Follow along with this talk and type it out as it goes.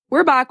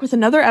We're back with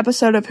another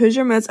episode of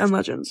Hoosier Myths and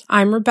Legends.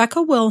 I'm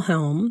Rebecca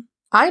Wilhelm.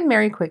 I'm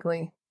Mary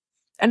Quigley.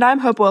 And I'm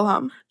Hope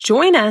Wilhelm.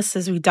 Join us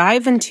as we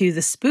dive into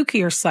the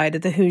spookier side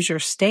of the Hoosier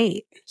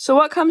state. So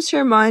what comes to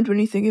your mind when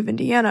you think of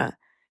Indiana?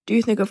 Do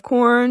you think of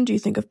corn? Do you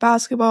think of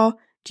basketball?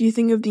 Do you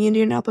think of the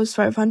Indianapolis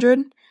 500?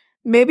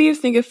 Maybe you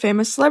think of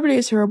famous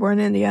celebrities who were born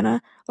in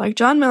Indiana, like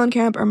John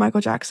Mellencamp or Michael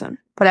Jackson.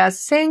 But as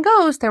the saying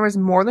goes, there was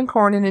more than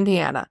corn in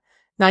Indiana.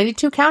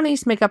 92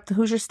 counties make up the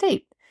Hoosier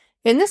state.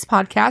 In this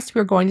podcast,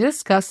 we are going to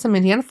discuss some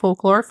Indiana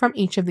folklore from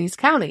each of these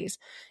counties.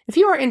 If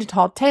you are into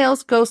tall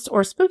tales, ghosts,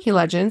 or spooky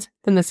legends,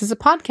 then this is a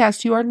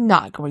podcast you are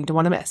not going to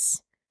want to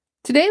miss.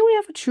 Today we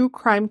have a true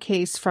crime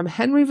case from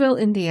Henryville,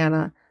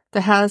 Indiana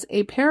that has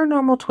a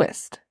paranormal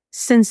twist.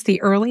 Since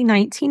the early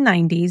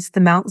 1990s,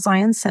 the Mount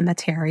Zion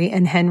Cemetery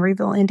in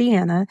Henryville,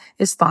 Indiana,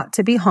 is thought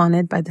to be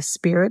haunted by the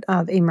spirit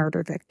of a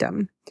murder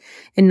victim.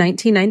 In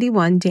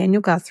 1991,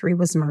 Daniel Guthrie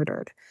was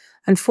murdered.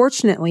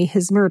 Unfortunately,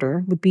 his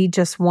murder would be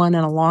just one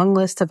in a long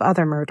list of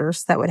other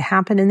murders that would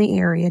happen in the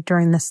area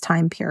during this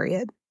time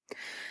period.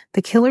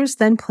 The killers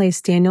then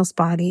placed Daniel's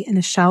body in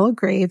a shallow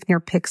grave near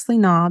Pixley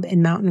Knob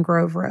and Mountain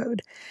Grove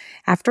Road.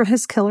 After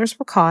his killers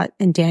were caught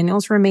and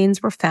Daniel's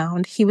remains were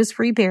found, he was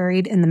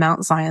reburied in the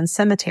Mount Zion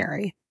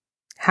Cemetery.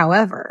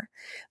 However,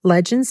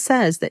 legend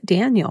says that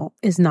Daniel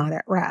is not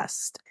at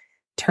rest.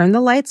 Turn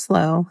the lights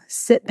low,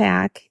 sit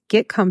back,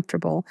 get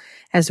comfortable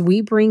as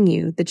we bring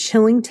you the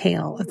chilling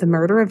tale of the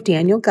murder of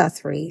Daniel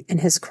Guthrie and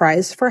his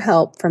cries for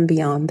help from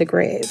beyond the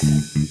grave.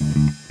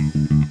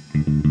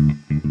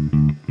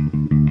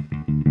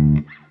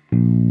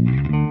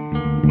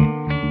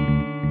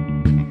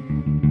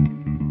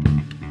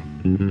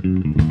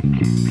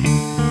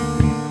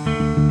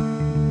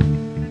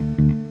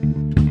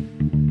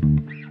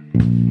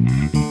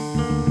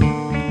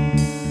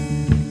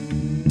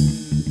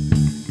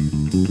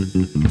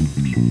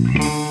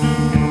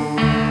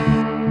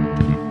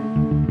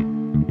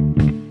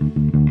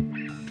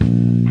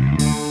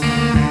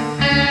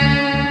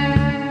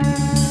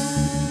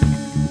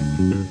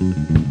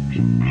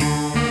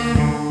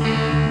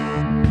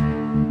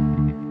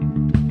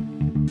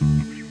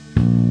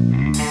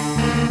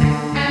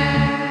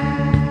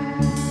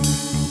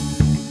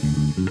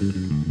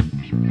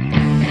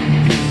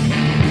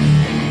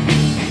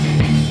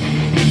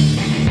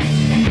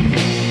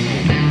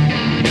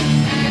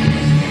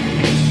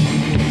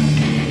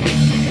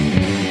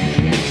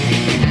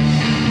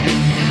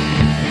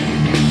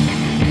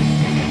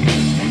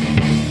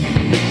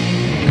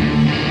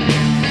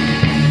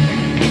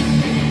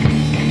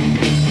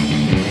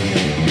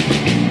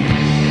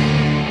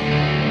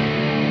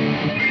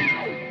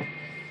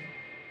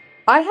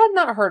 I had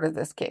not heard of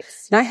this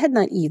case. I had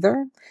not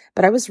either,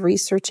 but I was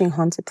researching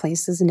haunted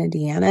places in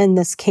Indiana, and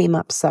this came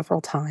up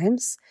several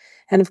times.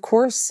 And of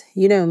course,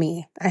 you know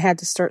me, I had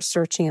to start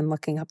searching and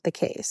looking up the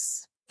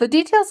case. The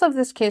details of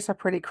this case are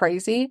pretty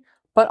crazy,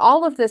 but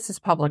all of this is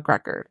public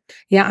record.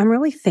 Yeah, I'm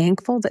really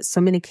thankful that so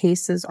many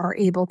cases are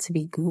able to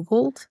be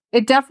Googled.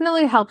 It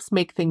definitely helps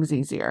make things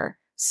easier.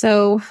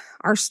 So,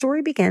 our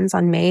story begins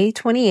on May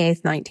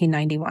 28th,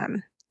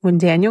 1991. When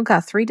Daniel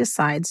Guthrie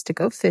decides to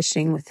go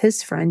fishing with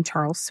his friend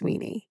Charles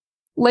Sweeney.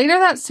 Later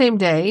that same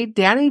day,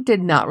 Danny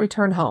did not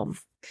return home.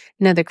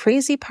 Now, the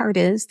crazy part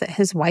is that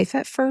his wife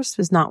at first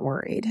was not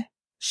worried.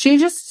 She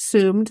just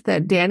assumed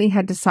that Danny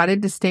had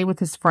decided to stay with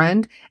his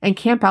friend and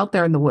camp out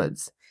there in the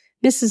woods.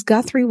 Mrs.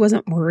 Guthrie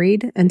wasn't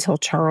worried until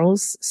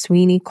Charles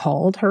Sweeney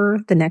called her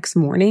the next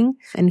morning,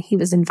 and he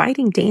was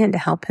inviting Dan to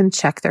help him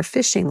check their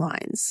fishing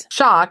lines.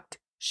 Shocked,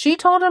 she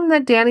told him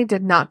that Danny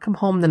did not come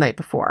home the night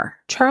before.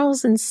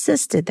 Charles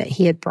insisted that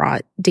he had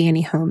brought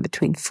Danny home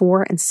between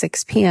 4 and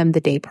 6 p.m. the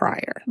day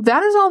prior.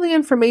 That is all the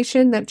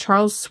information that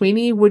Charles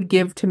Sweeney would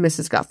give to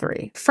Mrs.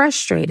 Guthrie.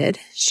 Frustrated,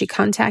 she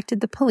contacted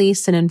the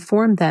police and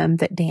informed them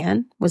that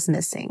Dan was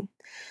missing.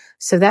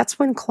 So that's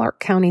when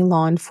Clark County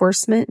law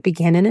enforcement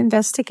began an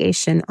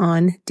investigation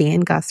on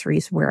Dan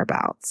Guthrie's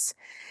whereabouts.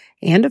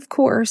 And of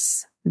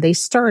course, they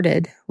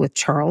started with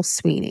Charles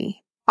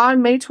Sweeney.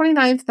 On May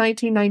 29th,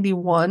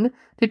 1991,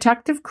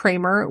 Detective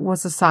Kramer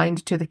was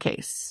assigned to the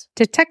case.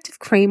 Detective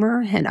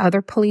Kramer and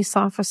other police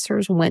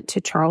officers went to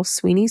Charles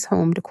Sweeney's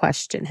home to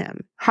question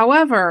him.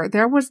 However,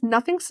 there was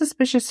nothing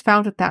suspicious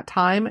found at that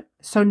time,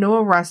 so no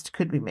arrest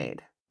could be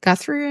made.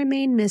 Guthrie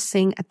remained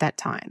missing at that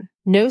time.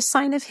 No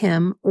sign of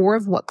him or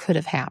of what could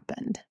have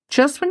happened.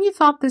 Just when you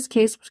thought this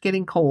case was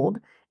getting cold,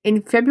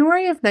 in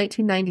February of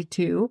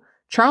 1992,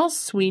 Charles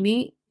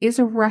Sweeney is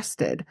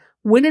arrested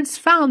when it's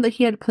found that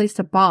he had placed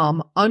a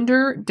bomb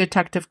under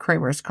Detective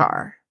Kramer's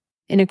car.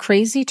 In a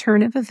crazy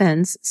turn of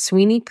events,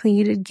 Sweeney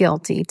pleaded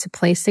guilty to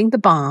placing the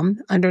bomb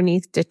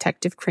underneath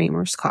Detective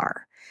Kramer's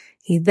car.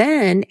 He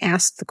then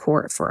asked the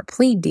court for a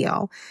plea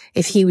deal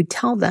if he would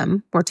tell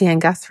them where Dan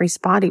Guthrie's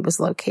body was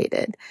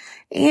located,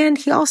 and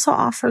he also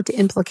offered to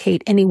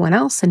implicate anyone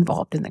else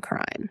involved in the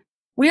crime.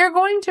 We are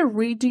going to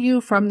read to you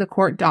from the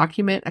court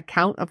document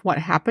account of what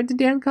happened to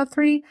Dan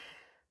Guthrie.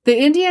 The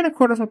Indiana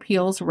Court of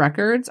Appeals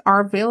records are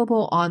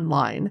available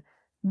online.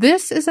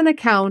 This is an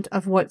account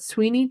of what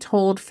Sweeney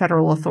told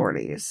federal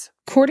authorities.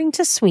 According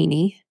to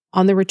Sweeney,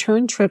 On the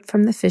return trip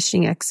from the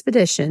fishing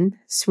expedition,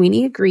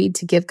 Sweeney agreed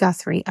to give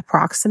Guthrie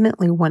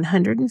approximately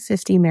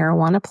 150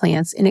 marijuana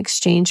plants in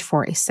exchange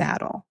for a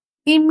saddle.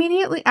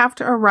 Immediately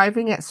after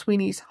arriving at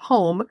Sweeney's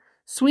home,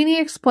 Sweeney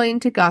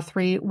explained to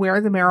Guthrie where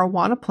the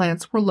marijuana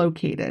plants were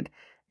located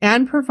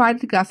and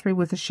provided Guthrie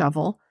with a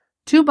shovel,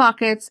 2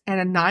 buckets, and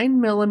a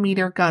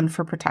 9mm gun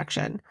for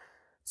protection.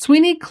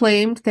 Sweeney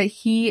claimed that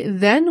he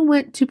then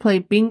went to play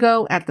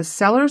bingo at the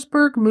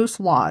Sellersburg Moose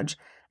Lodge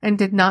and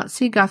did not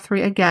see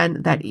Guthrie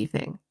again that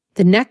evening.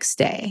 The next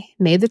day,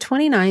 May the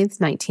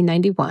 29th,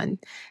 1991,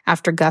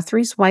 after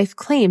Guthrie's wife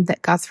claimed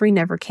that Guthrie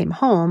never came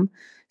home,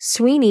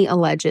 Sweeney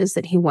alleges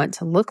that he went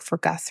to look for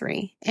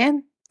Guthrie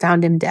and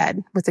found him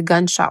dead with a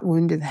gunshot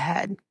wound to the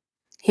head.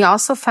 He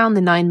also found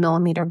the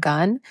 9mm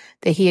gun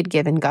that he had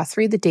given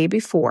Guthrie the day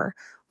before,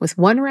 with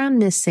 1 round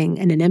missing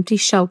and an empty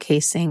shell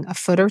casing a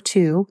foot or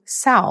 2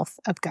 south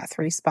of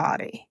Guthrie's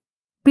body.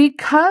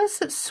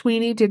 Because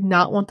Sweeney did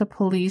not want the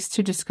police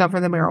to discover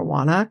the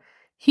marijuana,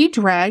 he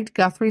dragged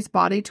Guthrie's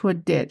body to a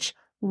ditch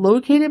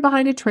located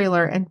behind a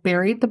trailer and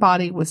buried the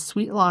body with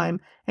sweet lime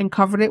and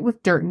covered it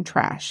with dirt and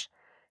trash.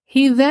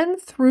 He then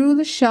threw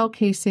the shell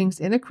casings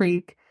in a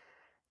creek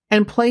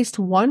and placed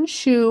 1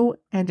 shoe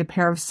and a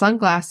pair of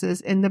sunglasses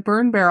in the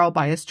burn barrel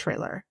by his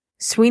trailer.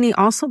 Sweeney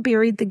also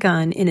buried the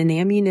gun in an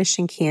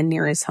ammunition can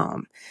near his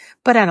home,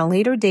 but at a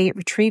later date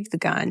retrieved the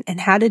gun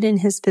and had it in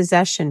his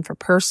possession for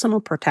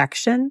personal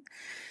protection.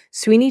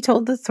 Sweeney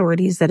told the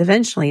authorities that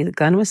eventually the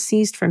gun was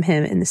seized from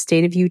him in the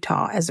state of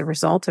Utah as a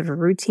result of a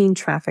routine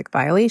traffic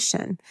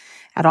violation.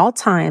 At all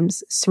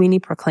times, Sweeney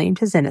proclaimed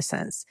his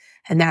innocence,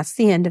 and that's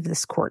the end of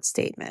this court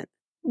statement.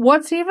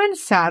 What's even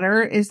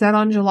sadder is that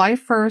on July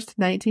 1st,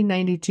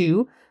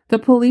 1992, the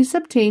police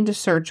obtained a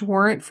search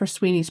warrant for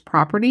Sweeney's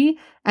property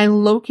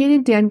and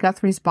located Dan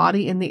Guthrie's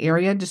body in the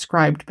area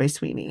described by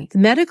Sweeney. The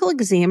medical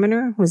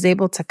examiner was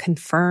able to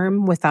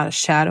confirm without a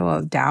shadow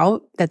of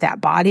doubt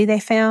that body they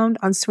found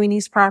on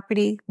Sweeney's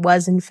property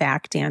was in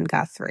fact Dan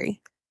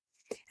Guthrie.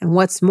 And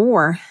what's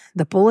more,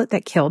 the bullet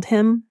that killed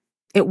him,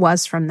 it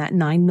was from that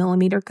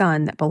 9mm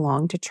gun that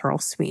belonged to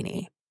Charles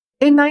Sweeney.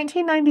 In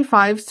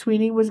 1995,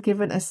 Sweeney was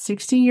given a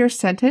 60-year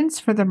sentence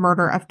for the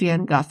murder of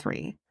Dan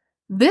Guthrie.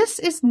 This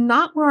is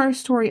not where our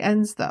story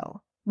ends,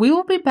 though. We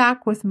will be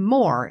back with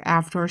more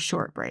after a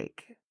short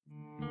break.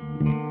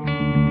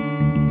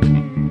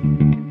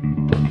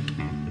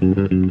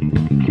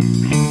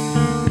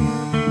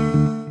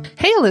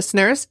 Hey,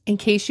 listeners! In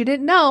case you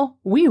didn't know,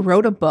 we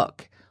wrote a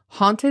book.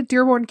 Haunted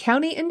Dearborn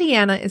County,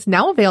 Indiana is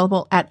now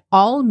available at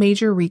all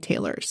major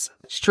retailers.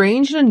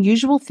 Strange and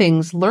unusual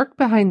things lurk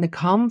behind the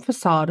calm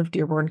facade of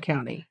Dearborn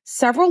County.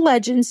 Several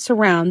legends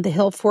surround the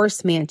Hill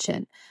Forest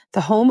Mansion,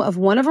 the home of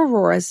one of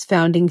Aurora's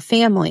founding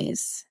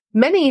families.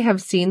 Many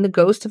have seen the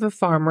ghost of a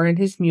farmer and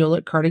his mule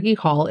at Carnegie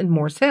Hall in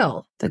Morse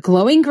Hill. The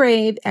glowing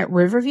grave at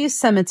Riverview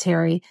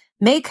Cemetery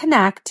may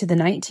connect to the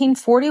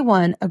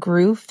 1941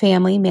 Agru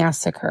family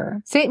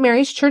massacre. St.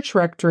 Mary's Church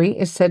Rectory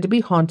is said to be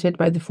haunted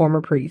by the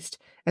former priest,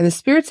 and the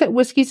spirits at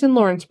Whiskey's in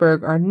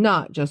Lawrenceburg are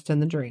not just in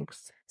the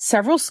drinks.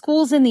 Several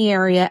schools in the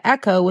area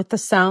echo with the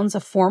sounds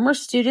of former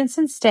students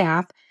and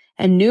staff,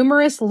 and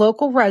numerous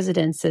local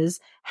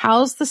residences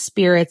house the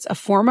spirits of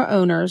former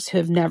owners who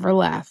have never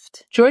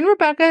left. Join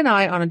Rebecca and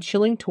I on a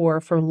chilling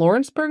tour from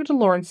Lawrenceburg to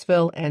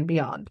Lawrenceville and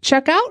beyond.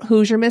 Check out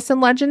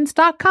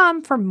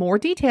HoosierMythsAndLegends.com for more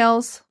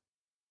details.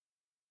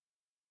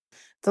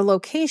 The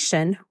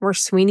location where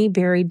Sweeney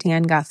buried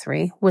Dan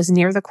Guthrie was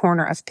near the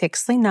corner of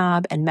Pixley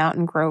Knob and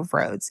Mountain Grove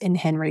Roads in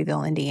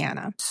Henryville,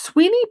 Indiana.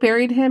 Sweeney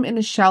buried him in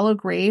a shallow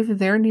grave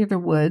there near the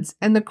woods,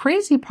 and the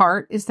crazy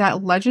part is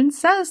that legend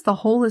says the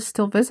hole is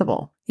still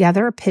visible. Yeah,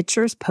 there are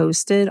pictures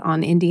posted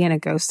on Indiana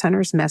Ghost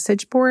Hunters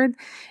message board,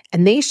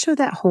 and they show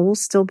that hole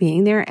still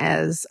being there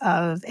as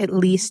of at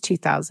least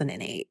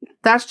 2008.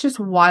 That's just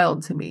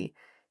wild to me.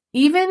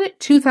 Even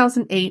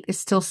 2008 is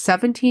still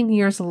 17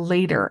 years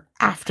later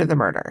after the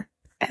murder.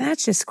 And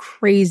that's just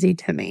crazy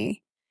to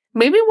me.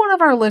 Maybe one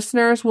of our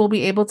listeners will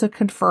be able to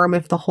confirm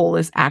if the hole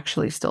is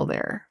actually still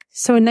there.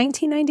 So in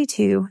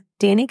 1992,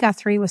 Danny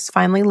Guthrie was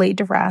finally laid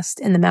to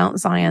rest in the Mount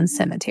Zion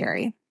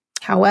Cemetery.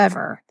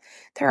 However,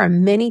 there are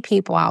many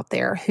people out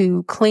there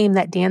who claim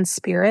that Dan's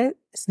spirit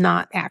is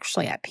not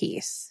actually at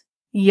peace.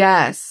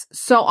 Yes.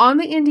 So on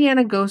the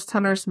Indiana Ghost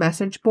Hunters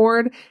message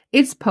board,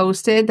 it's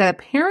posted that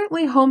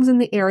apparently homes in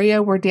the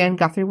area where Dan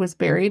Guthrie was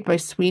buried by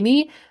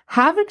Sweeney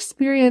have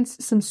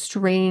experienced some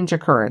strange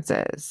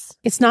occurrences.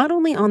 It's not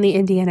only on the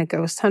Indiana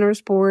Ghost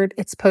Hunters board,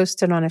 it's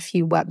posted on a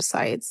few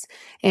websites,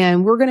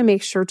 and we're going to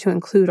make sure to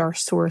include our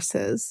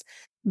sources.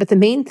 But the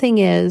main thing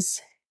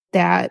is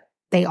that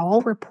they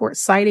all report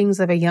sightings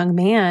of a young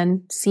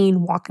man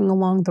seen walking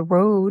along the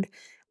road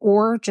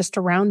or just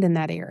around in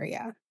that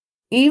area.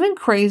 Even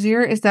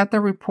crazier is that the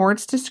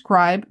reports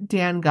describe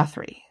Dan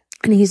Guthrie.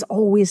 And he's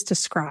always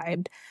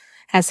described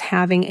as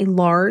having a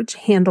large,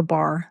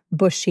 handlebar,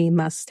 bushy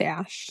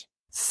mustache.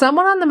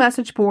 Someone on the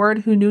message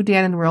board who knew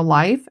Dan in real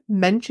life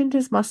mentioned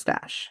his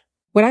mustache.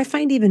 What I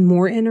find even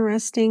more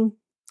interesting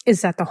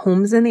is that the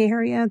homes in the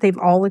area, they've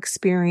all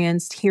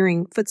experienced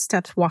hearing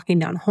footsteps walking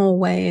down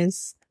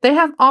hallways, They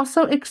have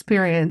also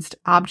experienced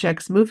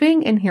objects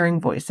moving and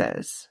hearing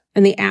voices.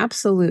 And the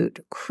absolute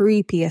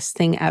creepiest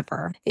thing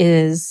ever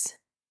is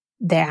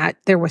that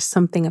there was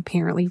something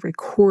apparently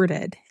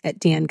recorded at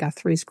Dan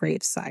Guthrie's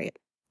gravesite.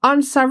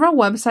 On several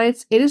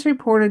websites, it is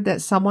reported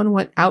that someone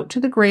went out to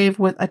the grave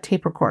with a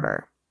tape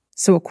recorder.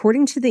 So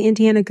according to the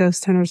Indiana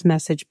Ghost Hunters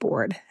message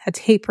board, a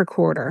tape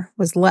recorder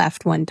was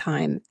left one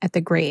time at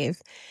the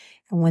grave.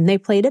 And when they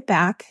played it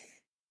back,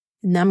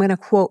 and I'm going to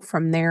quote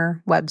from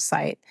their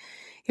website,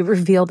 it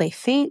revealed a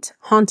faint,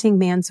 haunting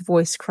man's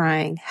voice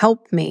crying,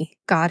 "Help me,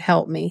 God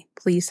help me,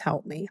 please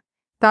help me."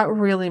 That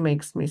really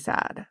makes me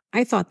sad.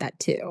 I thought that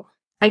too.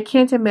 I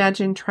can't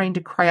imagine trying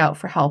to cry out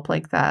for help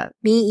like that.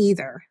 Me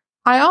either.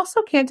 I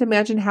also can't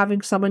imagine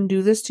having someone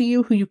do this to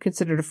you who you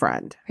considered a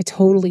friend. I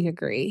totally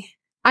agree.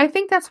 I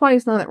think that's why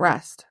he's not at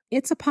rest.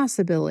 It's a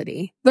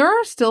possibility. There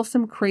are still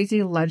some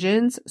crazy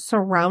legends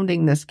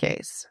surrounding this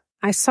case.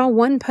 I saw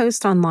one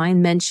post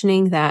online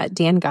mentioning that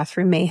Dan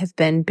Guthrie may have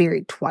been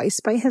buried twice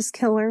by his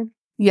killer.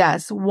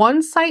 Yes,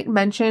 one site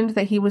mentioned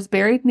that he was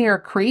buried near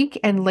a creek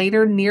and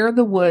later near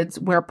the woods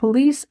where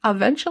police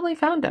eventually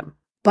found him.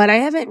 But I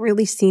haven't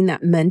really seen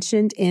that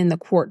mentioned in the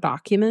court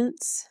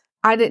documents.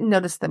 I didn't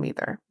notice them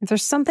either. If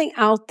there's something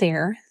out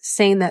there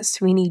saying that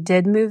Sweeney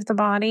did move the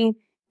body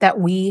that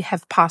we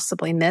have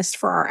possibly missed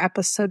for our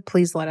episode,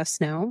 please let us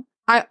know.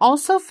 I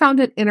also found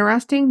it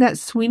interesting that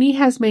Sweeney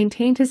has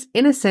maintained his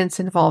innocence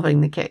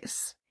involving the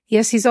case.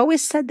 Yes, he's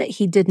always said that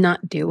he did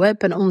not do it,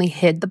 but only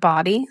hid the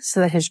body so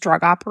that his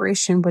drug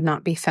operation would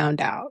not be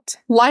found out.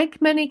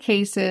 Like many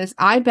cases,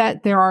 I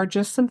bet there are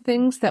just some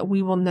things that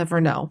we will never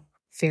know.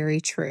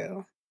 Very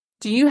true.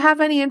 Do you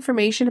have any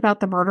information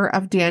about the murder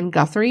of Dan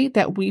Guthrie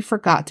that we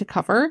forgot to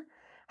cover?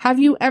 Have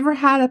you ever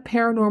had a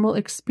paranormal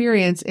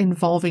experience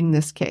involving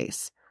this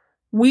case?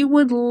 We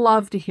would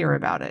love to hear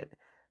about it.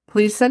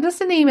 Please send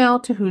us an email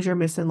to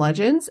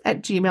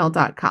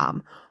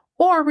HoosierMissingLegends@gmail.com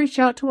or reach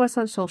out to us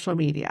on social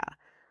media.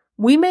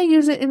 We may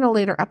use it in a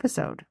later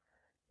episode.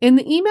 In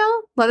the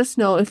email, let us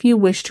know if you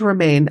wish to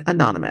remain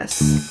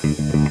anonymous.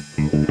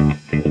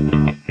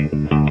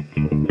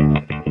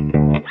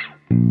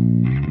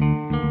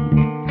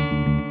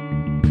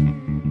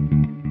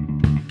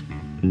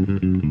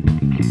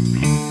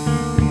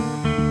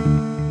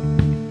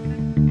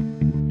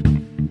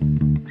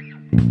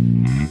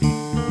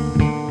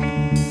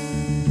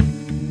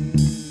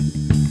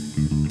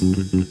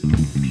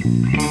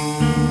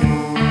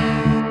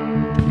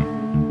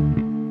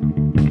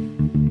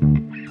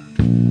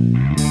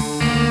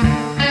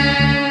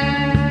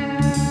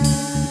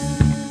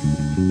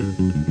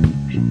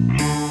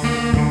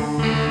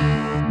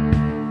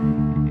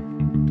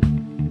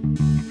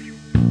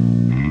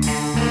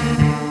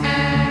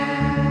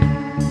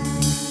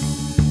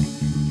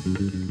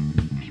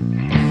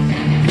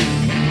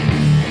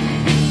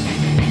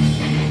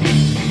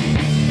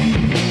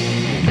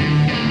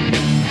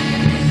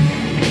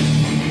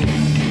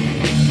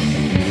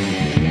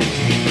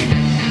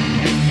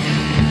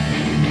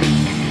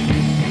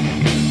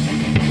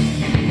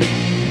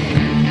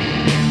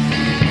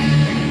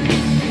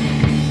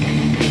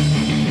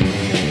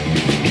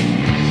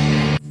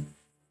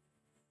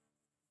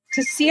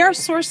 To see our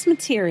source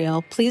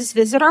material, please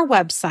visit our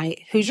website,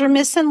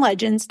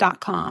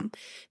 HoosierMissingLegends.com.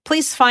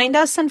 Please find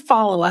us and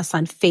follow us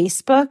on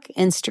Facebook,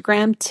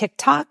 Instagram,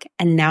 TikTok,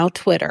 and now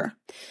Twitter.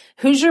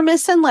 Hoosier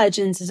Missing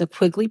Legends is a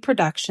Quigley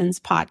Productions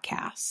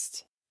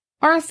podcast.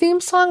 Our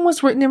theme song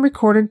was written and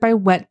recorded by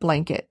Wet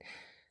Blanket.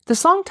 The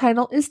song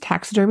title is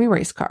Taxidermy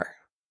Race Car.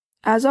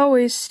 As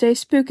always, stay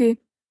spooky.